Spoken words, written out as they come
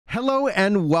Hello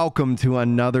and welcome to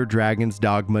another Dragon's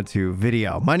Dogma 2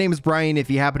 video. My name is Brian if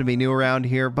you happen to be new around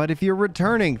here, but if you're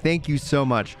returning, thank you so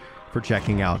much for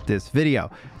checking out this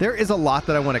video. There is a lot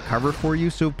that I want to cover for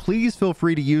you, so please feel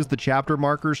free to use the chapter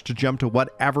markers to jump to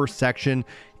whatever section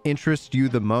interests you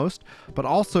the most. But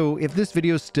also, if this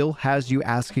video still has you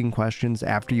asking questions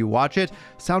after you watch it,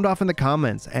 sound off in the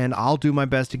comments and I'll do my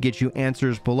best to get you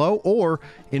answers below or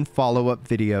in follow-up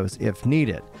videos if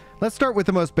needed. Let's start with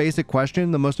the most basic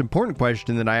question. The most important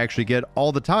question that I actually get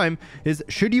all the time is,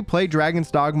 should you play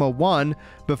Dragon's Dogma 1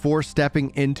 before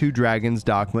stepping into Dragon's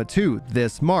Dogma 2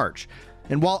 this March?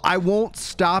 And while I won't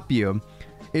stop you,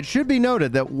 it should be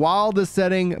noted that while the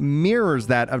setting mirrors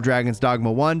that of Dragon's Dogma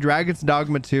 1, Dragon's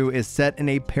Dogma 2 is set in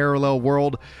a parallel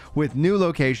world with new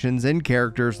locations and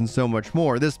characters and so much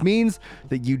more. This means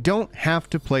that you don't have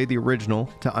to play the original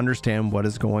to understand what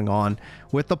is going on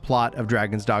with the plot of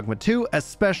Dragon's Dogma 2,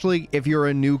 especially if you're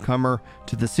a newcomer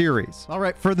to the series. All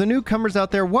right, for the newcomers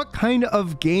out there, what kind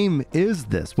of game is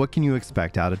this? What can you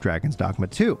expect out of Dragon's Dogma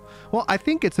 2? Well, I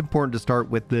think it's important to start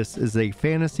with this as a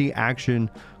fantasy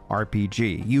action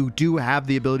RPG. You do have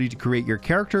the ability to create your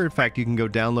character. In fact, you can go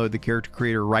download the character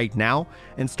creator right now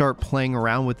and start playing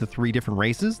around with the 3 different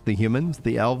races, the humans,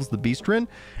 the elves, the beastren,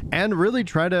 and really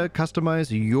try to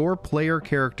customize your player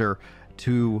character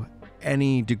to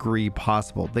any degree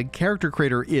possible. The character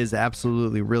creator is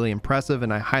absolutely really impressive,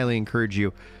 and I highly encourage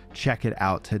you check it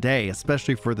out today,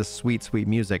 especially for the sweet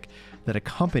music that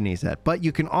accompanies it. But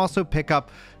you can also pick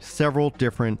up several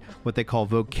different what they call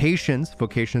vocations.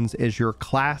 Vocations is your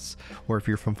class, or if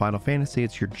you're from Final Fantasy,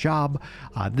 it's your job.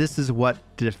 This is what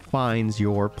defines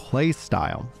your play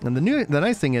style. And the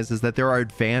nice thing is that there are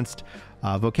advanced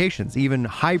vocations, even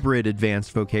hybrid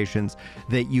advanced vocations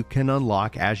that you can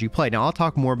unlock as you play. Now, I'll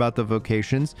talk more about the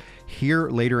vocations here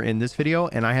later in this video,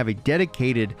 and I have a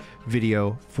dedicated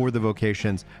video for the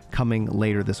vocations coming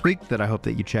later this week that I hope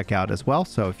that you check out as well.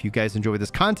 So if you guys enjoy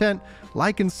this content,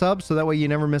 like and sub so that way you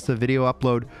never miss a video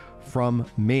upload from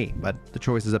me. But the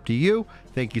choice is up to you.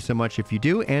 Thank you so much if you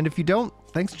do, and if you don't,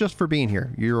 thanks just for being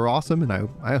here. You're awesome, and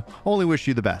I only wish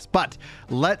you the best. But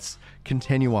let's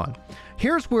continue on.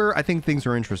 Here's where I think things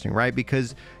are interesting, right?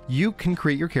 Because you can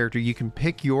create your character, you can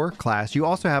pick your class. You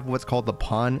also have what's called the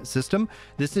pawn system.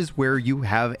 This is where you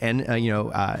have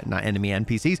not enemy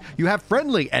NPCs. You have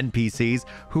friendly NPCs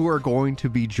who are going to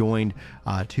be joined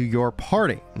to your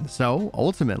party. And so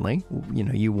ultimately,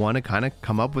 you want to kind of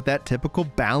come up with that typical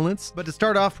balance. But to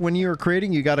start off, when you're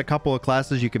creating, you got a couple of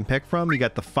classes you can pick from. You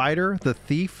got the fighter, the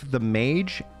thief, the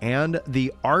mage, and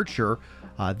the archer.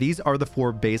 These are the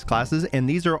 4 base classes, and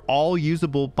these are all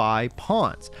usable by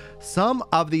pawns. Some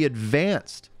of the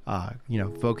advanced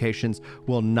vocations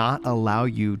will not allow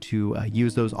you to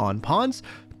use those on pawns,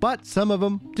 but some of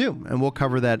them do, and we'll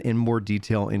cover that in more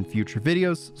detail in future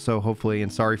videos. So hopefully,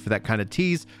 and sorry for that kind of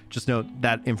tease, just note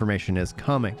that information is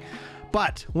coming.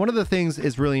 But one of the things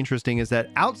is really interesting is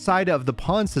that outside of the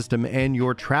pawn system and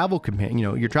your travel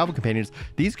companions,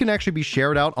 these can actually be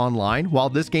shared out online. While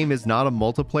this game is not a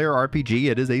multiplayer RPG,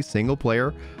 it is a single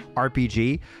player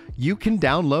RPG. You can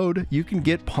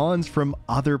get pawns from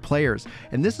other players.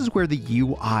 And this is where the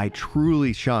UI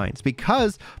truly shines,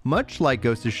 because much like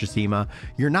Ghost of Tsushima,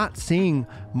 you're not seeing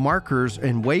markers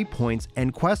and waypoints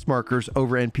and quest markers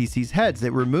over NPCs' heads.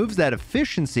 It removes that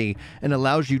efficiency and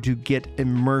allows you to get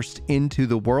immersed into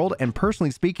the world. And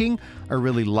personally speaking, I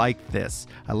really like this.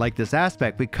 I like this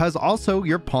aspect because also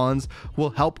your pawns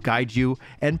will help guide you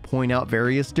and point out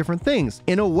various different things.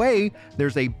 In a way,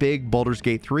 there's a big Baldur's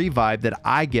Gate 3 vibe that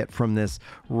I get from this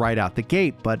right out the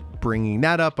gate. But bringing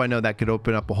that up, I know that could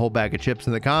open up a whole bag of chips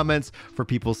in the comments for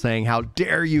people saying, how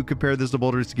dare you compare this to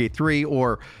Baldur's Gate 3,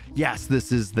 or yes,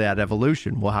 this is that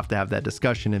evolution. We'll have to have that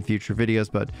discussion in future videos,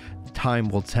 but time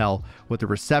will tell what the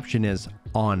reception is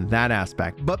on that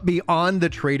aspect. But beyond the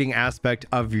trading aspect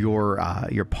of your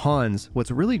pawns,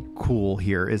 what's really cool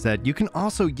here is that you can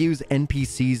also use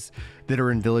NPCs that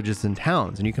are in villages and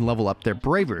towns, and you can level up their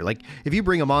bravery. Like if you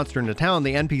bring a monster into town,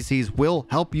 the NPCs will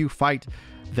help you fight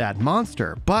that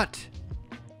monster, but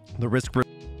the risk for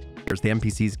the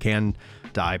NPCs can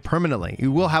die permanently.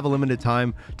 You will have a limited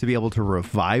time to be able to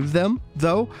revive them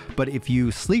though, but if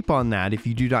you sleep on that, if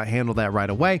you do not handle that right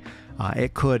away,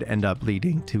 it could end up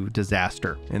leading to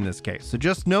disaster in this case. So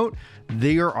just note,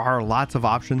 there are lots of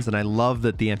options, and I love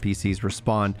that the NPCs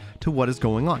respond to what is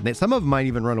going on. Some of them might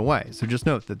even run away. So just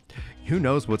note that who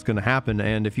knows what's going to happen,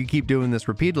 and if you keep doing this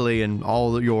repeatedly and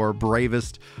all your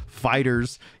bravest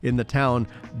fighters in the town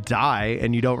die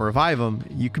and you don't revive them,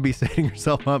 you could be setting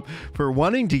yourself up for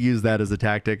wanting to use that as a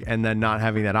tactic and then not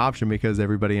having that option because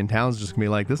everybody in town's just gonna be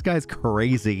like, this guy's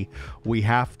crazy, we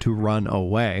have to run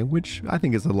away, which I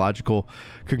think is a logical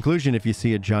conclusion if you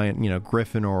see a giant,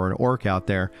 griffin or an orc out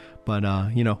there. But,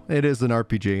 it is an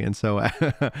RPG, and so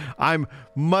I'm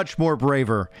much more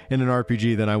braver in an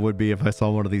RPG than I would be if I saw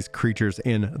one of these creatures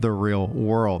in the real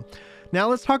world. Now,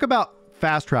 let's talk about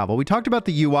fast travel. We talked about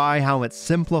the UI, how it's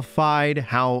simplified,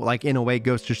 how, like, in a way,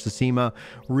 Ghost of Tsushima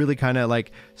really kind of,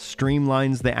 like,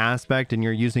 streamlines the aspect, and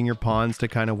you're using your pawns to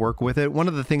kind of work with it. One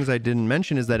of the things I didn't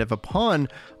mention is that if a pawn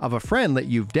of a friend that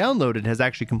you've downloaded has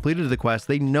actually completed the quest,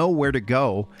 they know where to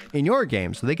go in your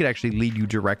game, so they could actually lead you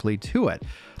directly to it.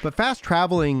 But fast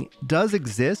traveling does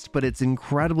exist, but it's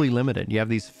incredibly limited. You have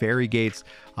these fairy gates,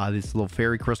 this little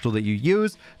fairy crystal that you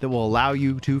use that will allow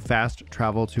you to fast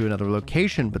travel to another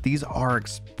location, but these are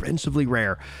expensively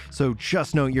rare. So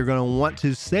just note, you're going to want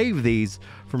to save these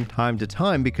from time to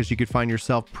time because you could find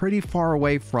yourself pretty far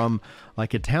away from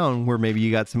like a town where maybe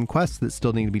you got some quests that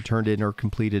still need to be turned in or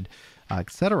completed,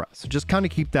 etc. So just kind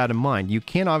of keep that in mind. You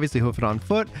can obviously hoof it on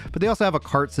foot, but they also have a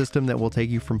cart system that will take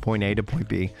you from point A to point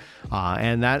B.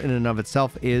 And that in and of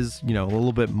itself is, a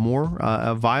little bit more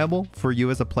viable for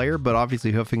you as a player, but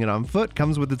obviously hoofing it on foot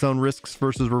comes with its own risks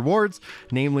versus rewards,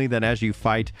 namely that as you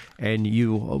fight and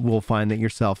you will find that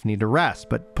yourself need to rest.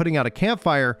 But putting out a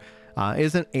campfire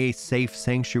isn't a safe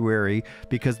sanctuary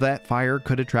because that fire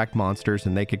could attract monsters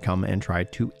and they could come and try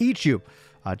to eat you.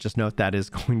 Just note that is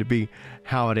going to be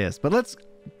how it is. But let's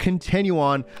continue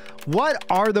on. What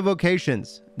are the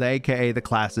vocations, aka the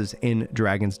classes in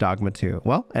Dragon's Dogma 2?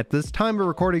 Well, at this time of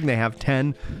recording, they have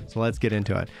 10, so let's get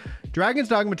into it. Dragon's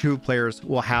Dogma 2 players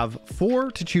will have 4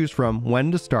 to choose from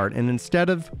when to start, and instead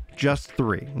of just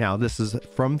 3. Now, this is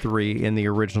from 3 in the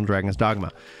original Dragon's Dogma.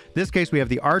 In this case, we have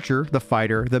the Archer, the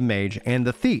Fighter, the Mage, and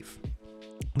the Thief.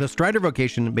 The Strider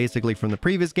vocation, basically from the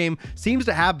previous game, seems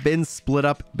to have been split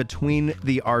up between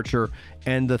the Archer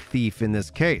and the Thief in this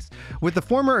case, with the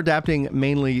former adapting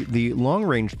mainly the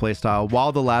long-range playstyle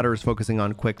while the latter is focusing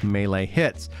on quick melee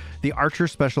hits. The Archer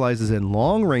specializes in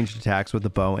long-range attacks with the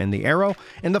bow and the arrow,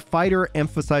 and the Fighter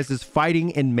emphasizes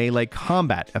fighting and melee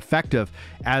combat, effective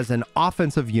as an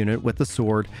offensive unit with the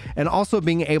sword, and also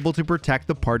being able to protect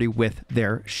the party with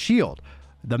their shield.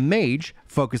 The Mage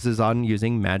focuses on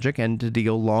using magic and to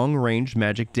deal long-range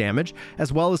magic damage,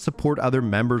 as well as support other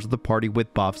members of the party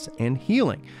with buffs and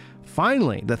healing.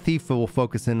 Finally, the Thief will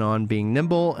focus in on being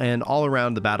nimble and all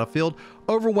around the battlefield,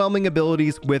 overwhelming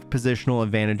abilities with positional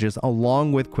advantages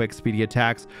along with quick speedy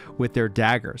attacks with their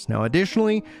daggers. Now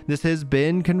additionally, this has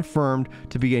been confirmed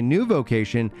to be a new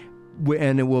vocation,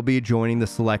 and it will be joining the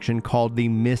selection called the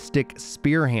Mystic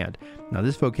Spearhand. Now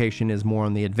this vocation is more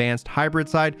on the advanced hybrid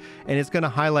side, and it's going to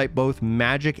highlight both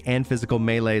magic and physical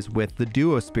melees with the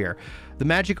Duo Spear. The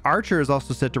Magic Archer is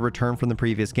also set to return from the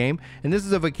previous game, and this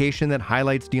is a vocation that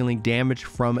highlights dealing damage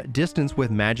from distance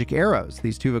with magic arrows.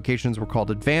 These two vocations were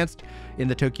called advanced in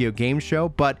the Tokyo Game Show,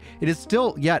 but it is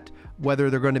still yet whether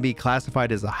they're going to be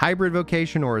classified as a hybrid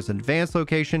vocation or as an advanced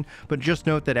location. But just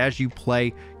note that as you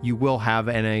play, you will have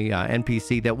an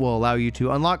NPC that will allow you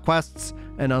to unlock quests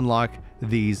and unlock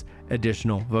these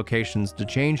additional vocations to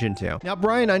change into. Now,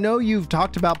 Brian, I know you've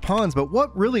talked about pawns, but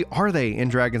what really are they in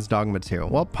Dragon's Dogma 2?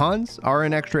 Well, pawns are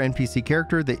an extra NPC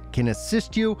character that can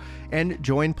assist you and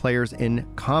join players in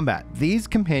combat. These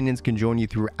companions can join you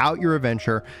throughout your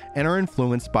adventure and are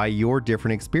influenced by your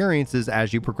different experiences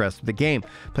as you progress through the game.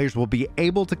 Players will be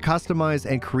able to customize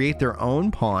and create their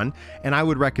own pawn, and I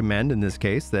would recommend in this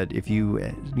case that if you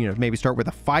maybe start with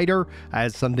a fighter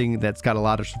as something that's got a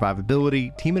lot of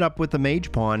survivability, team it up with the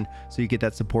mage pawn so you get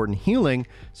that support and healing.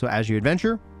 So as you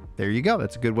adventure, there you go.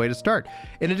 That's a good way to start.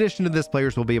 In addition to this,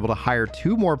 players will be able to hire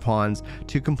 2 more pawns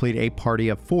to complete a party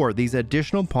of 4. These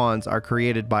additional pawns are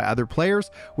created by other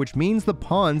players, which means the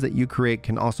pawns that you create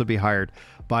can also be hired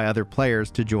by other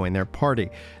players to join their party.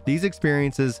 These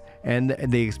experiences and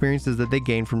the experiences that they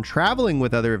gain from traveling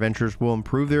with other adventurers will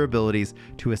improve their abilities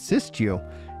to assist you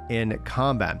in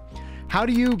combat. How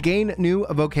do you gain new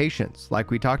vocations?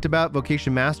 Like we talked about,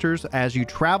 vocation masters. As you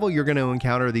travel, you're going to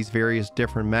encounter these various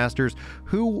different masters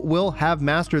who will have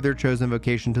mastered their chosen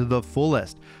vocation to the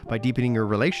fullest. By deepening your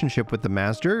relationship with the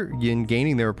master and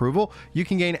gaining their approval, you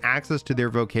can gain access to their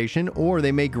vocation, or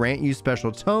they may grant you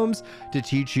special tomes to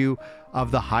teach you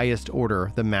of the highest order,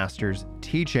 the master's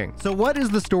teaching. So what is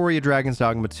the story of Dragon's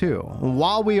Dogma 2?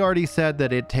 While we already said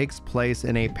that it takes place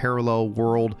in a parallel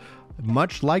world,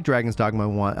 much like Dragon's Dogma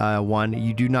 1,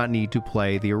 you do not need to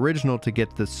play the original to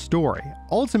get the story.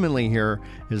 Ultimately here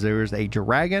is there's a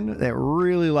dragon that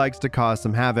really likes to cause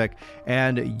some havoc,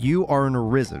 and you are an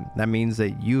arisen. That means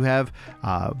that you have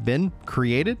been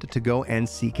created to go and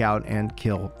seek out and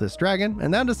kill this dragon,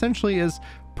 and that essentially is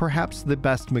perhaps the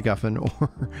best MacGuffin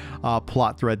or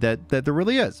plot thread that there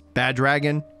really is. Bad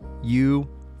dragon, you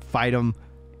fight him,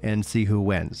 and see who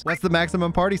wins. What's the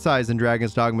maximum party size in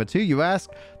Dragon's Dogma 2, you ask?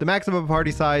 The maximum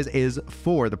party size is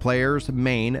 4. The player's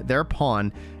main, their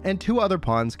pawn, and 2 other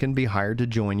pawns can be hired to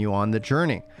join you on the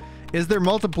journey. Is there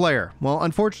multiplayer? Well,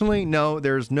 unfortunately, no,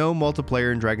 there's no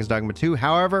multiplayer in Dragon's Dogma 2.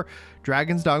 However,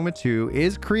 Dragon's Dogma 2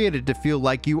 is created to feel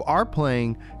like you are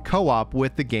playing co-op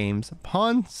with the game's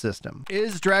pawn system.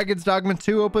 Is Dragon's Dogma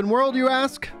 2 open world, you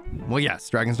ask? Well, yes,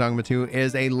 Dragon's Dogma 2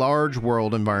 is a large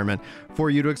world environment for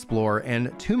you to explore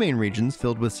and 2 main regions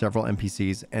filled with several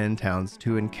NPCs and towns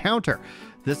to encounter.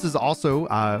 This is also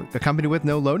accompanied with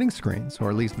no loading screens, or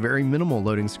at least very minimal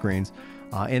loading screens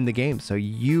in the game. So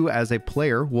you as a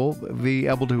player will be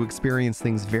able to experience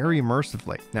things very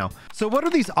immersively. Now, so what are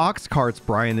these OXCARTS,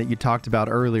 Brian, that you talked about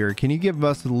earlier? Can you give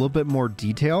us a little bit more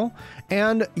detail?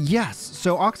 And yes,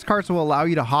 so OXCARTS will allow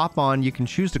you to hop on. You can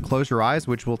choose to close your eyes,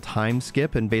 which will time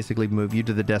skip and basically move you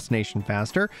to the destination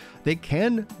faster. They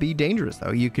can be dangerous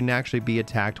though. You can actually be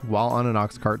attacked while on an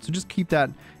OXCART. So just keep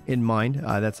that in mind.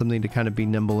 That's something to kind of be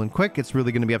nimble and quick. It's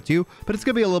really going to be up to you, but it's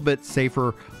going to be a little bit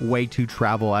safer way to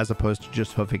travel as opposed to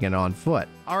just hoofing it on foot.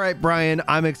 All right, Brian,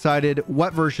 I'm excited.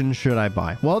 What version should I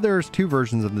buy? Well, there's 2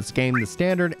 versions of this game, the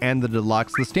standard and the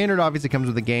deluxe. The standard obviously comes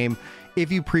with the game. If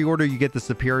you pre-order, you get the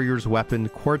Superior's Weapon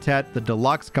Quartet. The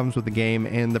deluxe comes with the game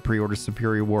and the pre-order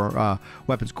Superior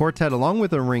Weapons Quartet, along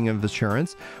with a Ring of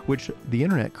Assurance, which the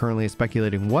internet currently is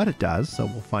speculating what it does, so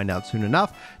we'll find out soon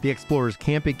enough. The Explorer's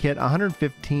Camping Kit,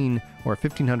 115 or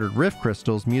 1500 Rift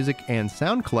Crystals, music and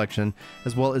sound collection,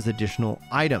 as well as additional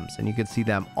items. And you can see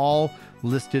them all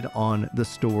listed on the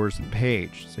store's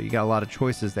page. So you got a lot of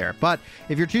choices there. But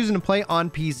if you're choosing to play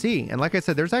on PC, and like I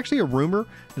said, there's actually a rumor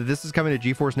that this is coming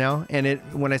to GeForce Now. And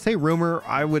when I say rumor,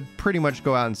 I would pretty much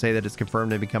go out and say that it's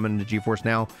confirmed to be coming to GeForce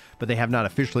Now, but they have not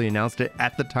officially announced it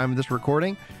at the time of this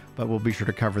recording. But we'll be sure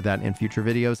to cover that in future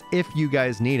videos if you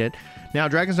guys need it. Now,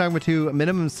 Dragon's Dogma 2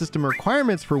 minimum system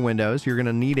requirements for Windows. You're going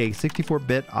to need a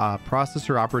 64-bit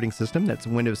processor operating system that's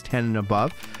Windows 10 and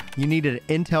above. You need an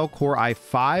Intel Core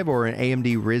i5 or an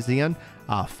AMD Ryzen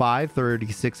 5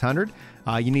 3600.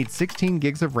 You need 16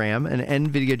 gigs of RAM, an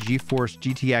NVIDIA GeForce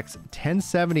GTX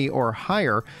 1070 or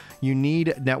higher. You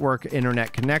need network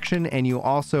internet connection, and you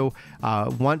also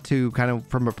want to kind of,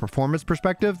 from a performance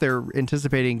perspective, they're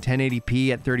anticipating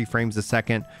 1080p at 30 frames a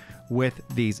second with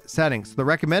these settings. The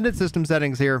recommended system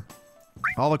settings here,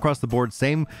 all across the board,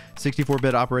 same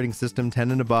 64-bit operating system,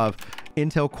 10 and above,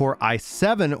 Intel Core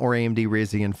i7 or AMD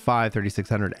Ryzen 5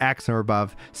 3600X or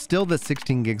above, still the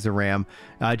 16 gigs of RAM,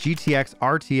 GTX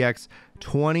RTX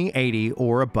 2080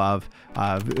 or above,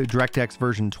 DirectX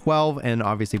version 12, and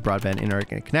obviously broadband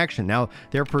internet connection. Now,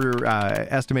 their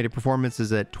estimated performance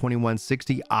is at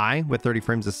 2160i with 30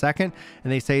 frames a second,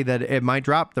 and they say that it might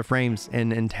drop the frames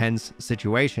in intense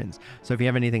situations. So if you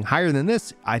have anything higher than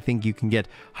this, I think you can get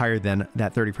higher than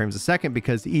that 30 frames a second,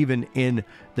 because even in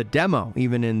the demo,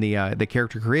 even in the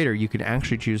character creator, you can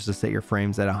actually choose to set your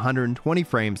frames at 120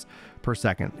 frames per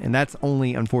second. And that's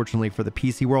only, unfortunately, for the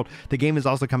PC world. The game is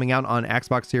also coming out on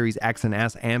Xbox Series X and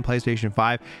S and PlayStation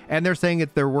 5, and they're saying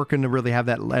that they're working to really have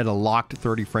that at a locked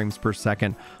 30 frames per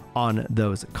second on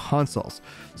those consoles.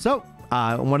 So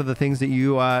one of the things that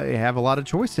you have a lot of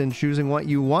choice in choosing what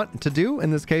you want to do in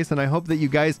this case, and I hope that you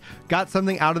guys got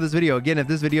something out of this video. Again, if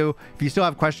you still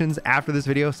have questions after this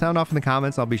video, sound off in the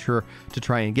comments. I'll be sure to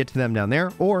try and get to them down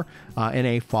there or in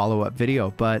a follow-up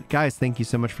video. But guys, thank you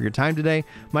so much for your time today.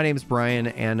 My name is Brian,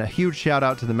 and a huge shout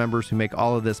out to the members who make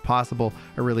all of this possible.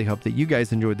 I really hope that you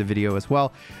guys enjoyed the video as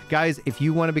well. Guys, if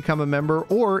you want to become a member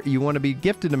or you want to be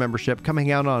gifted a membership,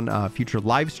 coming out on future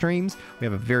live streams, we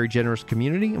have a very generous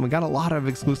community, and we got a lot of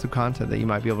exclusive content that you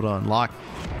might be able to unlock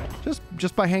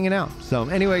just by hanging out. So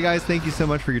anyway, guys, thank you so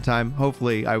much for your time.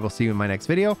 Hopefully I will see you in my next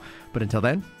video, but until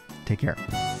then, take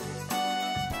care.